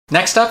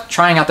Next up,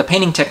 trying out the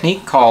painting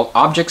technique called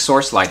object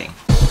source lighting.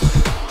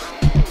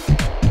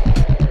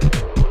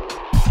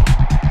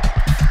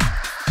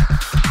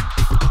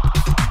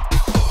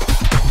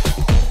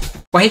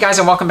 Well, hey guys,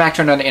 and welcome back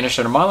to another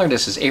Interstellar Modeler.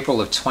 This is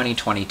April of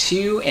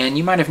 2022, and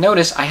you might have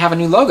noticed I have a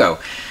new logo.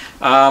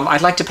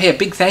 I'd like to pay a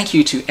big thank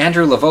you to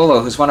Andrew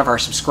Lavolo, who's one of our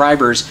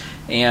subscribers,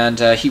 and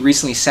he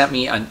recently sent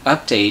me an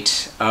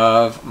update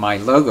of my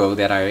logo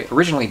that I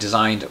originally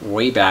designed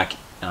way back,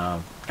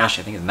 gosh,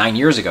 I think it's 9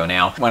 years ago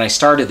now, when I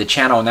started the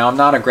channel. Now, I'm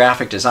not a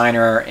graphic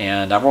designer,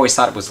 and I've always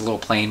thought it was a little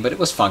plain, but it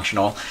was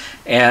functional.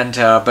 And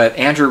but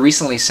Andrew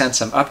recently sent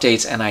some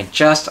updates, and I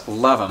just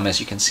love them.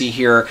 As you can see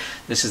here,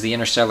 this is the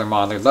Interstellar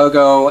Modeler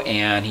logo,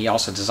 and he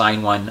also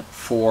designed one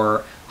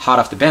for Hot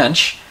Off the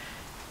Bench,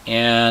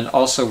 and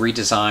also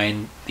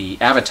redesigned the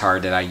avatar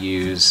that I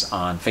use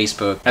on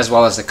Facebook, as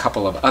well as a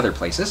couple of other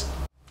places.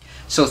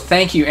 So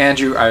thank you,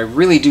 Andrew. I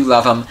really do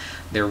love them.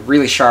 They're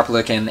really sharp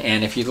looking,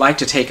 and if you'd like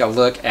to take a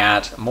look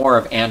at more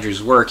of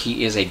Andrew's work,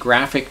 he is a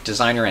graphic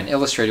designer and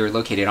illustrator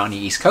located on the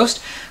East Coast.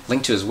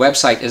 Link to his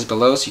website is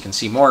below, so you can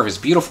see more of his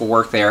beautiful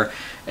work there,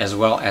 as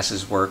well as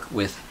his work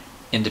with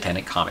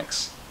independent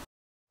comics.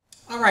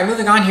 All right,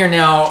 moving on here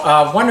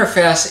now.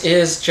 Wonderfest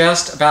is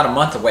just about a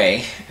month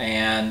away,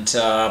 and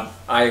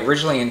I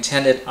originally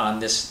intended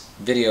on this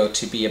video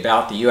to be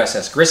about the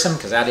USS Grissom,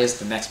 because that is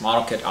the next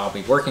model kit I'll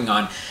be working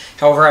on.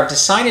 However, I've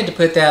decided to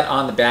put that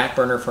on the back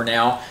burner for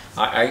now.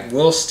 I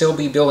will still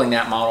be building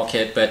that model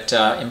kit, but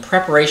in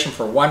preparation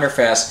for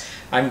Wonderfest,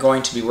 I'm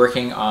going to be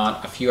working on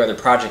a few other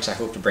projects I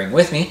hope to bring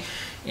with me.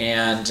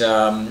 And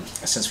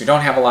since we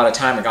don't have a lot of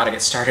time, I got to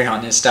get started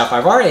on this stuff.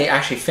 I've already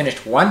actually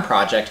finished one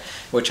project,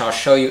 which I'll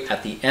show you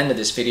at the end of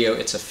this video.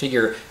 It's a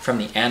figure from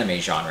the anime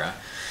genre.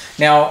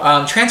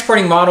 Now,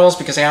 transporting models,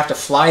 because I have to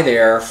fly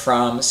there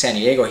from San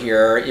Diego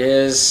here,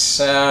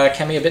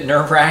 can be a bit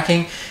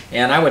nerve-wracking,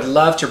 and I would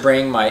love to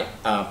bring my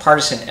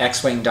Partisan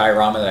X-Wing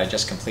diorama that I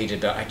just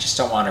completed, but I just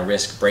don't want to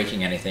risk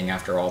breaking anything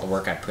after all the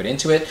work I put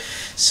into it.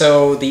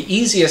 So the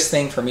easiest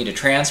thing for me to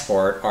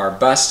transport are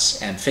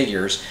busts and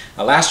figures.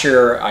 Last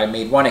year I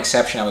made one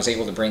exception. I was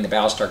able to bring the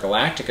Battlestar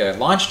Galactica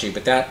launch tube,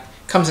 but that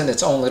comes in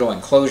its own little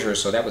enclosure,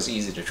 so that was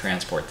easy to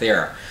transport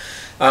there.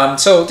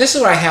 So this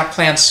is what I have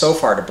planned so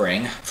far to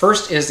bring.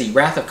 First is the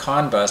Wrath of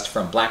Khan bust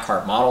from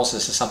Blackheart Models.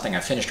 This is something I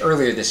finished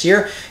earlier this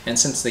year, and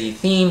since the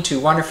theme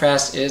to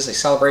Wonderfest is a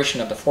celebration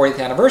of the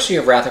 40th anniversary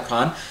of Wrath of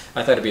Khan,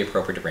 I thought it'd be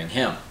appropriate to bring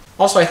him.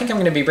 Also, I think I'm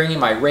going to be bringing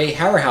my Ray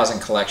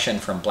Harryhausen collection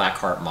from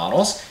Blackheart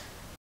Models.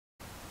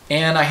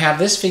 And I have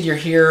this figure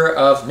here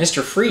of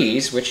Mr.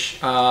 Freeze, which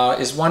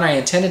is one I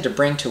intended to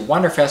bring to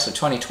Wonderfest of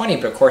 2020,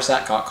 but of course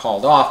that got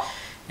called off,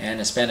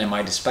 and it's been in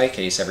my display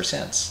case ever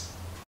since.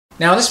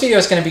 Now, this video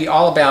is going to be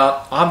all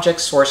about object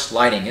source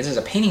lighting. This is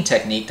a painting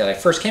technique that I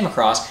first came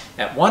across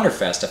at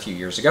Wonderfest a few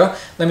years ago.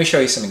 Let me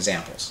show you some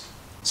examples.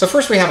 So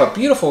first we have a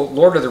beautiful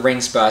Lord of the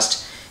Rings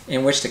bust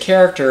in which the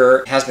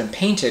character has been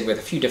painted with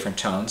a few different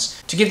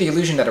tones to give the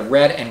illusion that a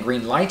red and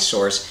green light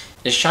source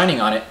is shining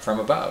on it from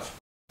above.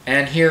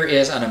 And here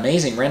is an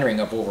amazing rendering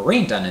of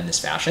Wolverine done in this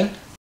fashion.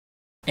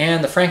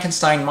 And the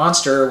Frankenstein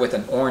monster with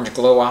an orange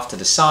glow off to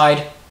the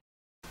side.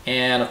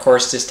 And of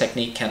course this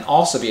technique can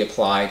also be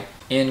applied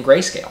in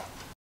grayscale.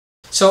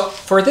 So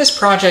for this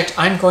project,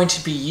 I'm going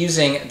to be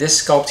using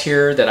this sculpt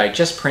here that I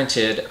just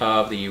printed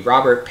of the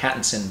Robert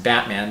Pattinson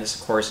Batman. This,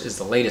 of course, is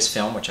the latest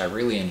film, which I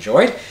really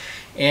enjoyed.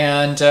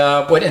 And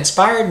what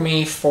inspired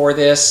me for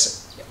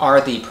this are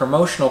the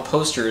promotional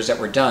posters that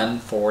were done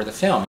for the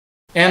film.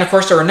 And of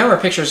course, there were a number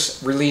of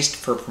pictures released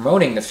for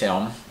promoting the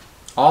film,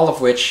 all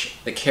of which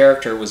the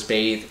character was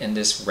bathed in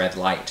this red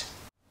light.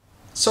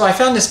 So I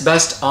found this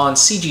bust on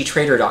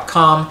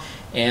cgtrader.com,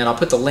 and I'll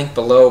put the link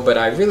below, but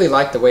I really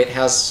like the way it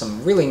has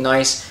some really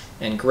nice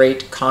and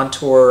great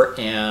contour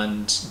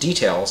and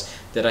details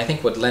that I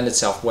think would lend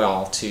itself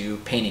well to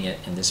painting it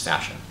in this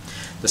fashion.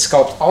 The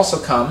sculpt also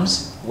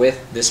comes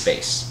with this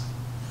base.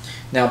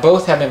 Now,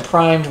 both have been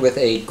primed with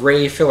a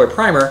gray filler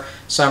primer,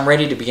 so I'm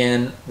ready to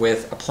begin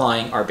with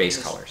applying our base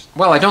colors.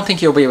 Well, I don't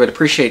think you'll be able to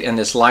appreciate in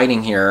this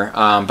lighting here,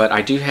 but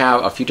I do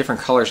have a few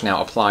different colors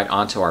now applied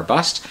onto our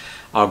bust.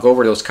 I'll go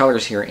over those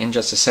colors here in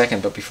just a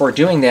second, but before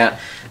doing that,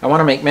 I want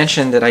to make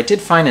mention that I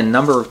did find a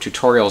number of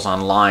tutorials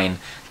online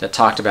that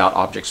talked about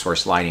object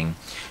source lighting.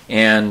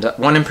 And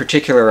one in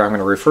particular I'm going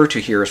to refer to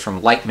here is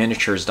from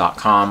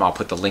lightminiatures.com. I'll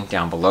put the link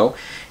down below.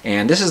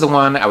 And this is the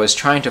one I was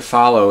trying to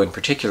follow in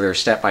particular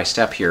step by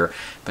step here,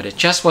 but it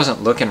just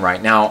wasn't looking right.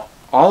 Now,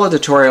 all of the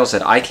tutorials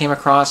that I came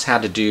across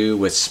had to do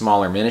with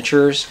smaller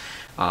miniatures.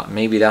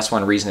 Maybe that's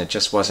one reason it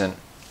just wasn't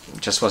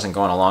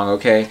going along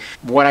okay.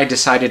 What I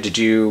decided to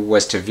do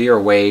was to veer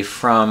away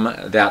from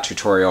that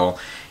tutorial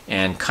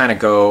and kind of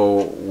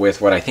go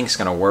with what I think is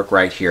going to work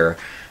right here.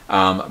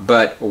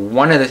 But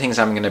one of the things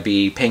I'm going to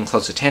be paying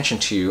close attention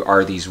to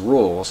are these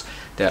rules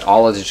that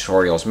all of the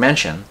tutorials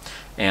mention,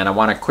 and I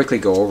want to quickly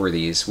go over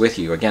these with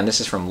you. Again, this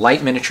is from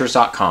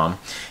lightminiatures.com,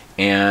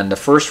 and the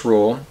first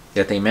rule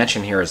that they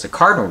mention here is the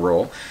cardinal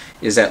rule,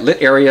 is that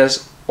lit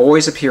areas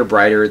always appear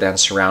brighter than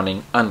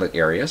surrounding unlit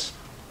areas.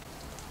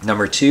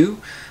 Number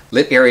two,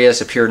 Lit areas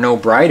appear no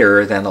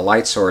brighter than the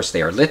light source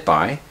they are lit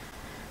by.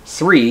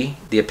 3.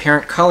 The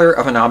apparent color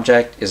of an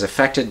object is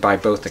affected by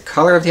both the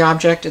color of the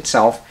object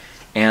itself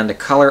and the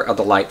color of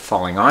the light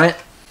falling on it.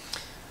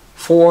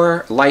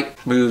 4.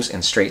 Light moves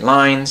in straight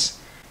lines.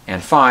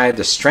 And 5.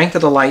 The strength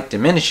of the light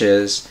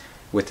diminishes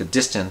with the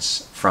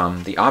distance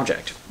from the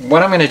object.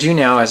 What I'm going to do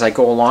now as I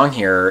go along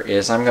here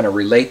is I'm going to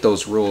relate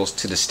those rules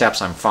to the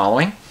steps I'm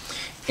following.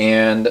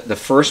 And the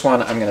first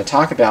one I'm going to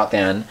talk about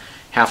then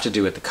have to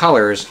do with the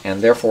colors,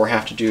 and therefore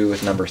have to do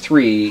with number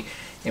 3,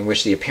 in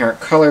which the apparent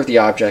color of the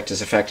object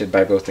is affected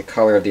by both the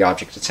color of the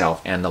object itself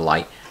and the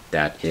light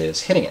that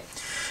is hitting it.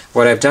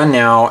 What I've done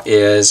now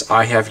is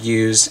I have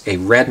used a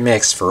red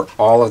mix for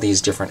all of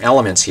these different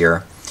elements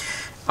here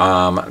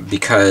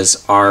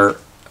because our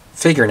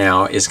figure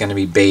now is going to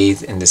be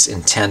bathed in this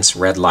intense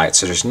red light.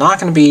 So there's not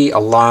going to be a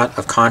lot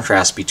of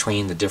contrast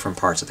between the different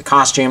parts of the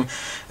costume.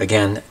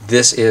 Again,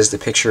 this is the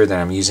picture that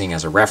I'm using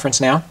as a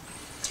reference now.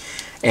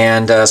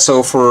 And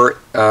so for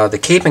the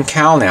cape and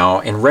cowl now,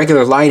 in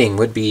regular lighting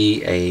would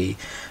be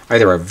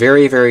either a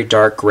very, very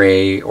dark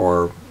gray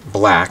or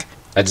black.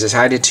 I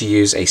decided to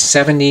use a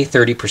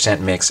 70-30%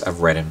 mix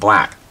of red and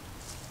black.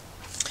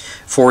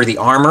 For the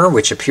armor,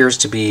 which appears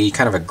to be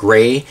kind of a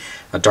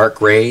dark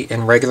gray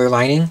in regular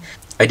lighting,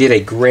 I did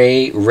a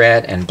gray,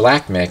 red, and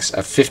black mix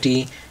of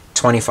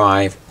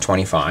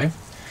 50-25-25. And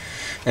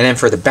then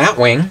for the bat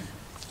wing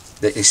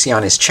that you see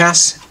on his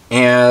chest,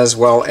 as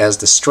well as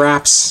the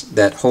straps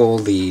that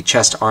hold the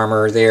chest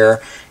armor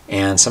there,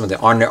 and some of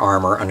the under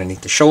armor underneath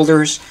the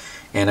shoulders,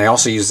 and I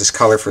also used this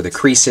color for the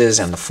creases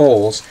and the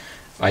folds,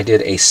 I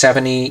did a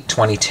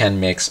 70-20-10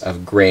 mix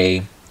of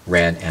gray,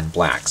 red, and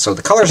black. So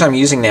the colors I'm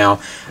using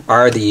now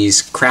are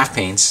these craft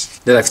paints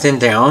that I've thinned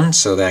down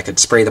so that I could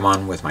spray them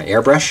on with my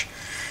airbrush.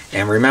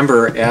 And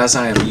remember, as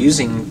I am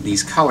using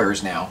these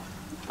colors now,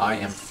 I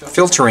am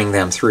filtering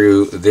them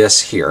through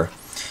this here.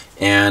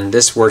 And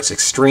this works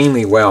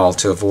extremely well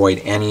to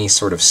avoid any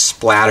sort of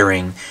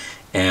splattering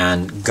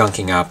and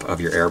gunking up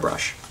of your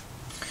airbrush.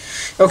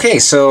 Okay,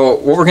 so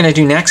what we're going to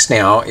do next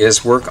now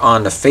is work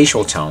on the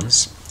facial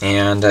tones.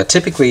 And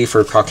typically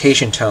for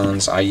Caucasian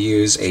tones, I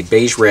use a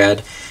beige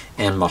red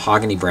and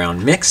mahogany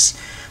brown mix.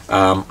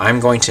 I'm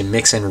going to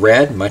mix in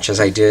red, much as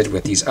I did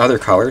with these other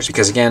colors,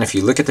 because again, if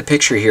you look at the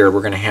picture here,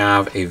 we're going to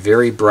have a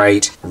very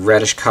bright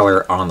reddish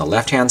color on the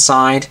left-hand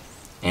side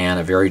and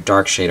a very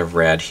dark shade of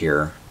red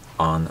here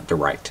on the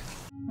right.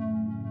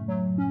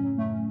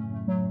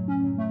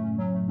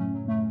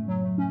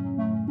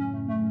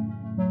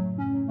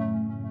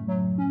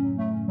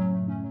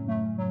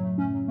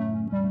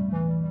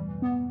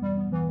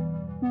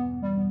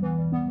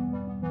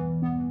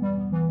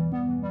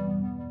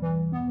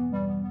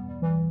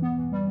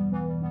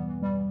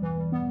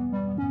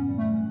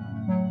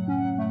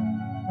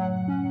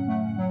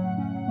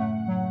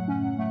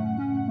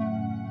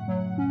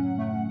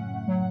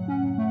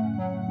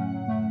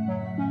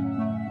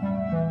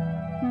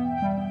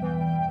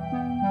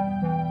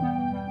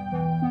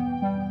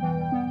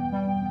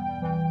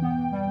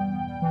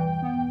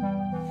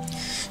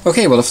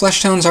 Okay, well the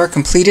flesh tones are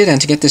completed, and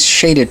to get this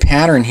shaded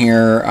pattern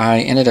here, I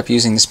ended up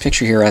using this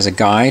picture here as a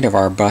guide of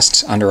our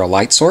busts under a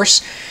light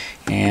source.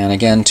 And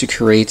again, to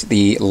create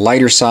the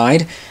lighter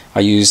side,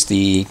 I used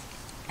the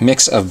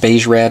mix of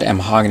beige red and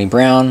mahogany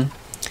brown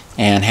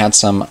and had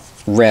some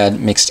red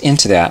mixed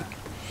into that.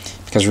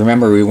 Because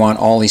remember, we want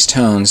all these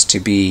tones to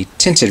be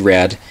tinted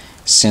red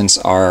since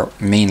our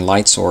main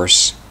light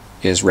source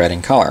is red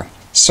in color.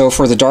 So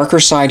for the darker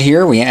side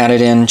here, we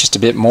added in just a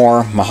bit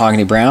more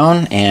mahogany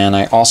brown, and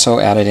I also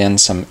added in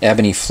some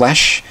ebony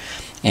flesh,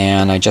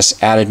 and I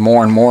just added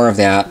more and more of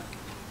that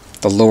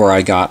the lower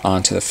I got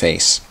onto the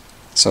face.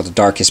 So the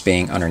darkest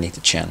being underneath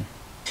the chin.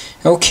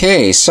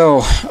 Okay,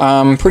 so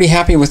I'm pretty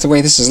happy with the way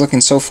this is looking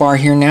so far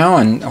here now,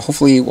 and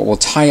hopefully what will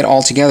tie it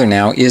all together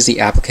now is the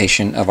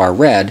application of our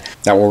red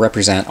that will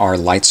represent our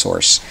light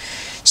source.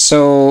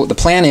 So the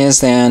plan is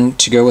then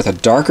to go with a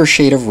darker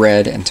shade of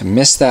red and to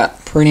mist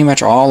that pretty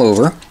much all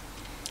over.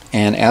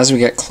 And as we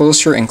get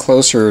closer and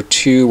closer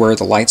to where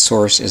the light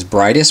source is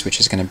brightest,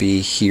 which is going to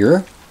be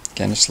here,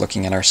 again just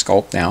looking at our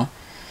sculpt now,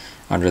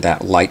 under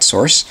that light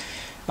source,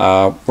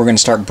 we're going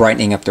to start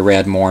brightening up the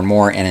red more and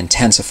more and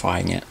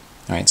intensifying it.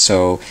 All right,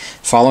 so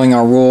following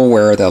our rule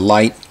where the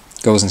light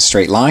goes in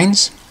straight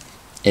lines,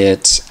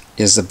 it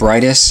is the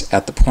brightest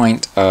at the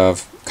point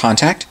of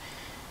contact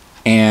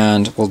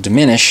and will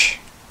diminish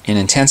in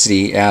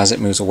intensity as it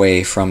moves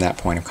away from that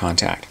point of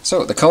contact.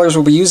 So the colors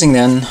we'll be using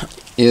then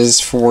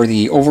is for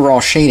the overall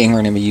shading,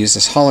 we're going to use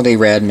this Holiday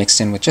Red mixed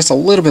in with just a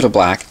little bit of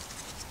black.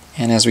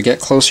 And as we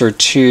get closer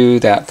to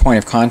that point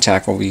of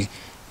contact, we'll be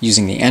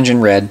using the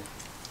Engine Red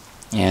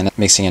and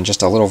mixing in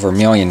just a little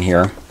vermilion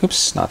here.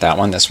 Oops, not that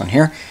one, this one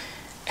here,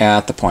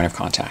 at the point of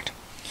contact.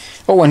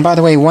 Oh, and by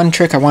the way, one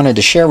trick I wanted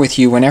to share with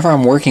you, whenever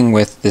I'm working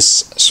with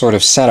this sort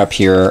of setup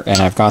here, and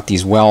I've got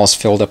these wells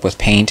filled up with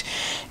paint,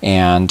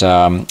 and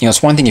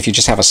it's one thing if you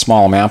just have a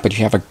small amount, but if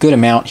you have a good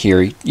amount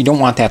here, you don't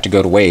want that to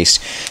go to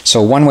waste.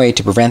 So one way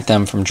to prevent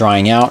them from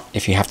drying out,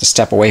 if you have to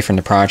step away from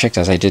the project,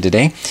 as I did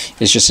today,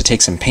 is just to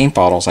take some paint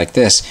bottles like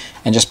this,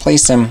 and just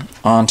place them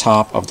on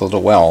top of the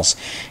little wells.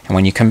 And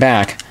when you come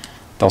back,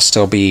 they'll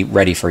still be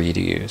ready for you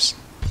to use.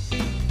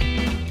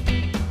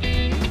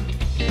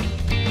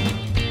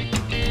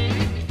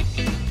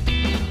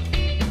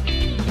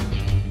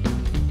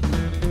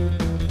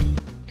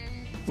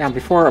 Now,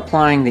 before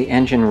applying the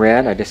engine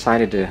red, I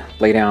decided to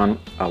lay down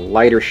a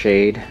lighter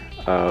shade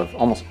of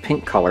almost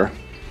pink color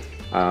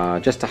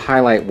just to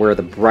highlight where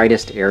the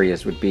brightest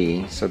areas would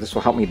be. So this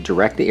will help me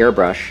direct the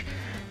airbrush,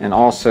 and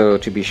also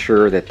to be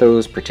sure that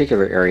those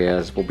particular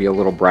areas will be a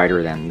little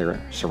brighter than their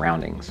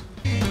surroundings.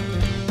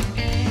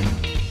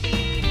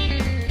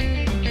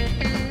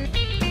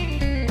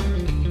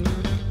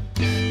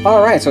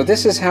 Alright, so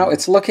this is how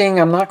it's looking.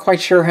 I'm not quite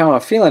sure how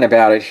I'm feeling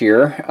about it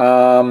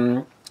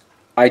here.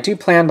 I do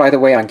plan, by the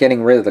way, on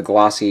getting rid of the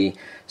glossy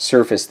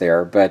surface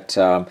there, but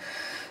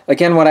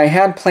again, what I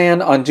had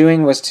planned on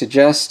doing was to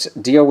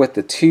just deal with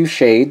the two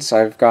shades.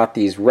 I've got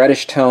these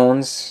reddish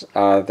tones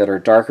that are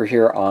darker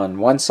here on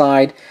one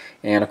side,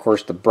 and of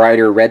course the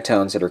brighter red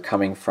tones that are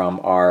coming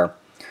from our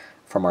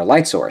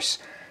light source.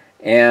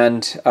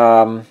 And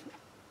I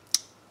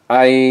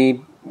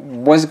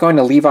was going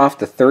to leave off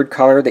the third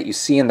color that you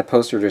see in the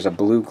poster. There's a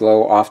blue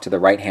glow off to the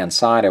right hand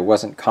side. I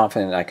wasn't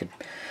confident I could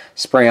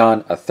spray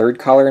on a third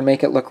color and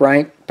make it look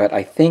right, but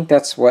I think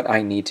that's what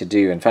I need to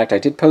do. In fact, I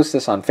did post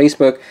this on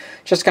Facebook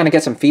just to kind of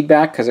get some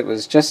feedback, because it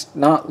was just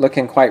not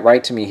looking quite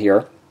right to me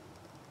here.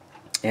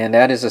 And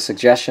that is a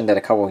suggestion that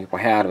a couple of people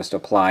had, was to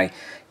apply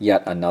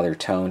yet another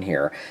tone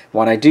here.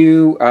 When I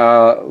do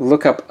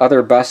look up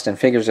other busts and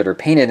figures that are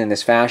painted in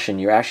this fashion,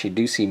 you actually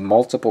do see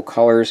multiple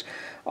colors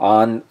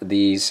on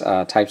these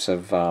types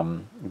of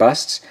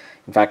busts.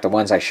 In fact, the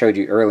ones I showed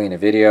you early in the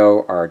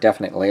video are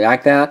definitely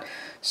like that.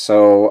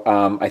 So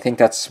I think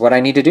that's what I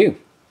need to do.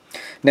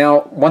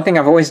 Now, one thing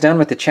I've always done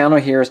with the channel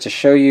here is to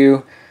show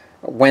you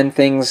when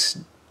things,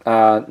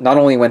 not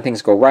only when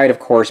things go right, of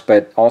course,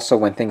 but also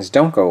when things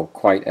don't go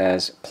quite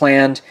as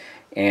planned.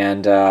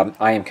 And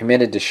I am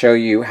committed to show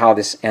you how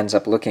this ends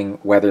up looking,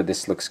 whether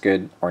this looks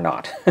good or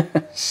not.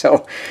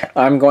 So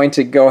I'm going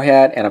to go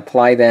ahead and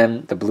apply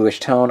then the bluish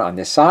tone on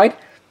this side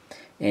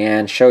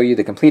and show you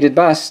the completed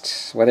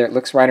bust, whether it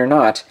looks right or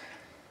not,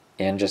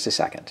 in just a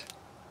second.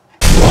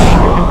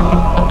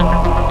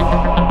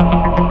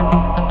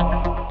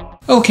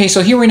 Okay,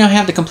 so here we now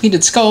have the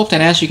completed sculpt,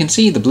 and as you can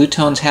see, the blue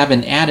tones have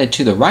been added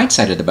to the right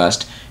side of the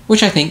bust,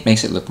 which I think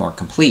makes it look more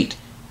complete.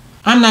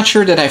 I'm not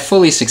sure that I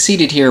fully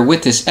succeeded here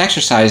with this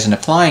exercise in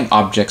applying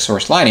object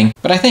source lighting,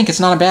 but I think it's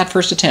not a bad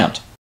first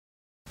attempt.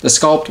 The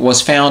sculpt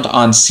was found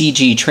on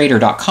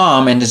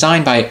cgtrader.com and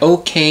designed by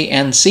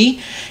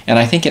OKNC, and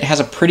I think it has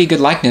a pretty good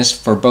likeness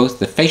for both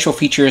the facial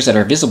features that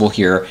are visible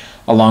here,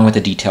 along with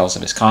the details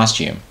of his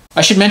costume.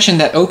 I should mention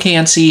that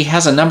OKNC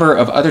has a number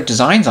of other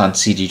designs on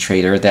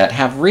cgtrader that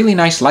have really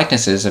nice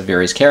likenesses of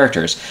various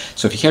characters,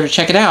 so if you care to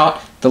check it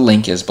out, the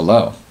link is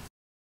below.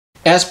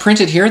 As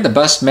printed here, the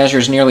bust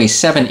measures nearly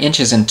 7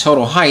 inches in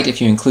total height if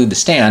you include the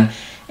stand,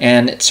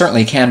 and it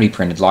certainly can be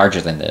printed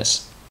larger than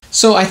this.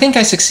 So I think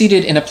I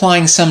succeeded in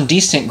applying some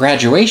decent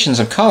graduations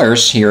of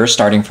colors here,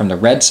 starting from the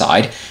red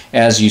side.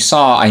 As you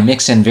saw, I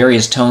mix in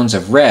various tones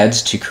of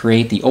reds to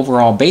create the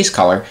overall base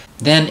color,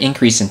 then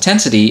increase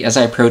intensity as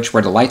I approach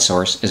where the light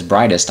source is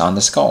brightest on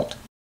the sculpt.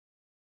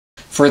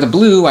 For the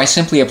blue, I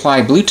simply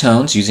apply blue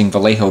tones using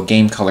Vallejo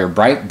Game Color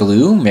Bright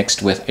Blue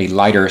mixed with a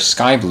lighter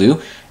sky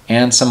blue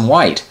and some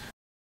white.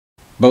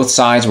 Both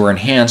sides were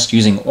enhanced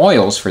using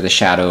oils for the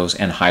shadows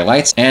and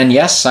highlights, and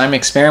yes, I'm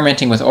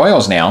experimenting with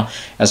oils now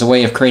as a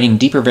way of creating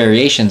deeper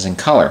variations in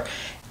color,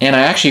 and I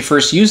actually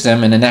first used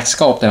them in the next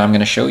sculpt that I'm going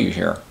to show you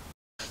here.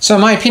 So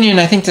in my opinion,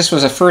 I think this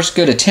was a first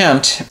good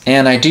attempt,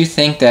 and I do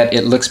think that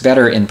it looks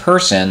better in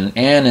person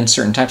and in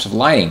certain types of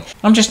lighting.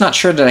 I'm just not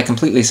sure that I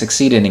completely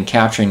succeeded in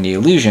capturing the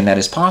illusion that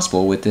is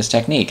possible with this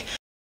technique.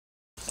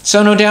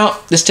 So no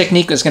doubt, this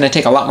technique is going to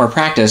take a lot more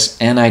practice,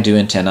 and I do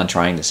intend on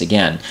trying this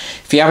again.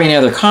 If you have any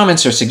other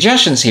comments or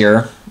suggestions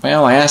here,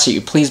 well, I ask that you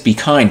please be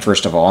kind,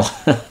 first of all,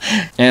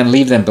 and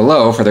leave them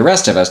below for the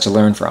rest of us to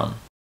learn from.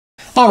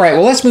 Alright,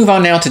 well let's move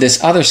on now to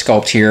this other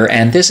sculpt here,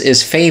 and this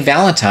is Faye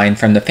Valentine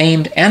from the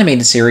famed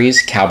animated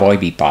series Cowboy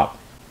Bebop.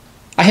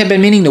 I had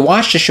been meaning to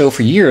watch the show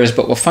for years,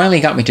 but what finally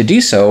got me to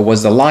do so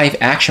was the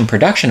live-action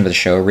production of the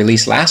show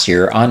released last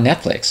year on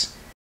Netflix.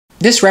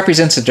 This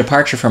represents a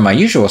departure from my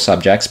usual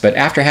subjects, but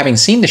after having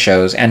seen the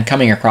shows and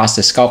coming across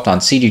this sculpt on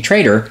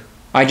cgtrader,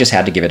 I just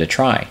had to give it a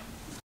try.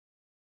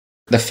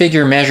 The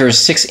figure measures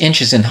 6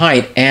 inches in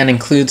height and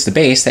includes the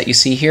base that you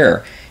see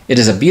here. It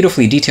is a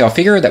beautifully detailed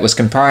figure that was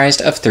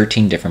comprised of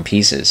 13 different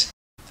pieces.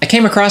 I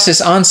came across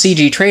this on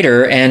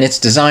cgtrader, and it's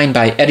designed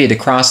by Eddie the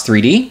Cross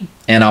 3D,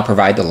 and I'll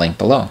provide the link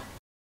below.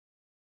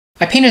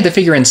 I painted the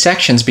figure in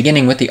sections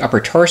beginning with the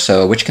upper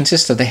torso, which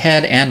consists of the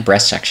head and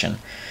breast section.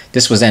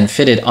 This was then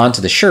fitted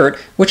onto the shirt,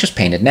 which was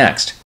painted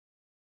next.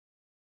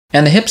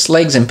 And the hips,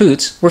 legs, and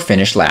boots were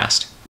finished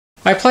last.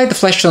 I applied the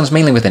flesh tones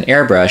mainly with an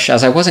airbrush,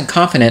 as I wasn't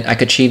confident I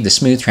could achieve the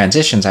smooth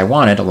transitions I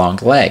wanted along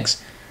the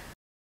legs.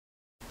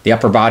 The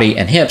upper body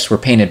and hips were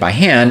painted by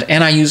hand,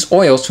 and I used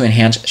oils to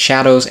enhance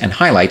shadows and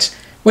highlights,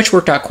 which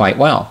worked out quite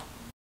well.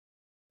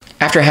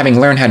 After having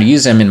learned how to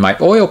use them in my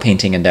oil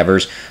painting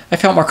endeavors, I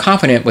felt more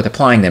confident with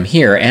applying them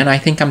here, and I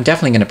think I'm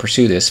definitely going to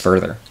pursue this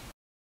further.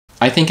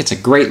 I think it's a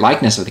great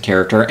likeness of the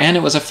character, and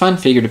it was a fun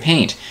figure to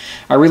paint.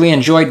 I really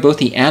enjoyed both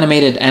the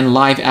animated and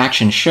live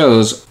action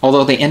shows,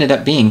 although they ended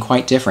up being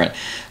quite different.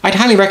 I'd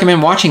highly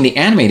recommend watching the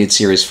animated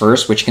series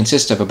first, which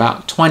consists of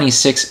about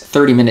 26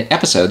 30-minute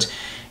episodes,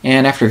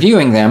 and after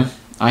viewing them,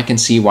 I can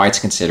see why it's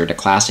considered a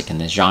classic in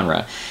this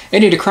genre.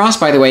 Eddie DeCross,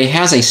 by the way,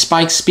 has a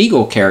Spike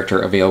Spiegel character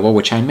available,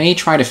 which I may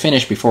try to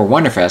finish before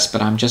Wonderfest,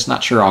 but I'm just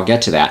not sure I'll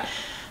get to that.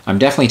 I'm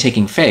definitely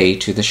taking Faye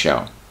to the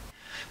show.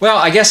 Well,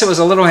 I guess it was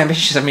a little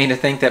ambitious of me to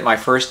think that my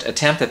first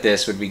attempt at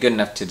this would be good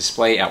enough to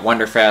display at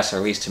Wonderfest, or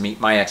at least to meet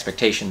my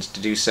expectations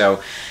to do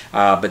so.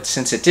 But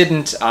since it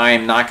didn't,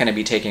 I'm not going to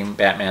be taking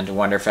Batman to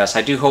Wonderfest.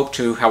 I do hope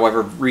to,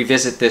 however,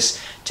 revisit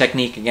this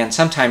technique again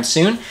sometime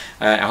soon.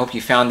 I hope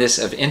you found this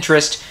of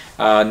interest.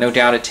 No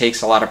doubt it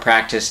takes a lot of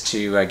practice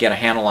to get a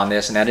handle on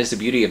this, and that is the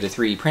beauty of the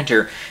 3D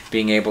printer,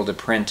 being able to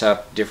print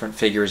up different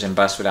figures and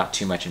busts without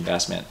too much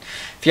investment.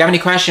 If you have any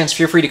questions,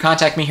 feel free to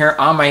contact me here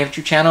on my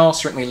YouTube channel.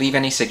 Certainly leave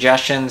any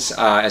suggestions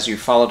as you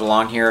followed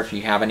along here, if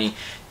you have any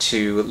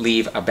to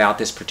leave about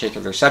this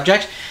particular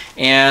subject.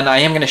 And I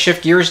am going to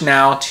shift gears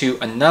now to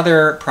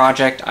another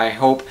project I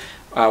hope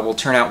will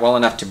turn out well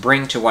enough to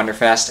bring to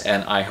Wonderfest,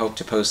 and I hope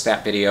to post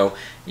that video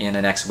in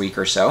the next week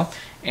or so.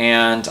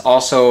 And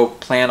also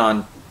plan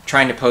on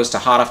trying to post a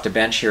hot off the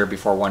bench here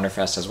before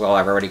Wonderfest as well.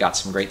 I've already got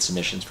some great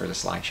submissions for the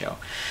slideshow.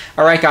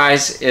 All right,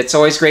 guys, it's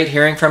always great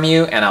hearing from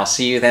you, and I'll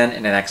see you then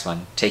in the next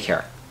one. Take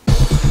care.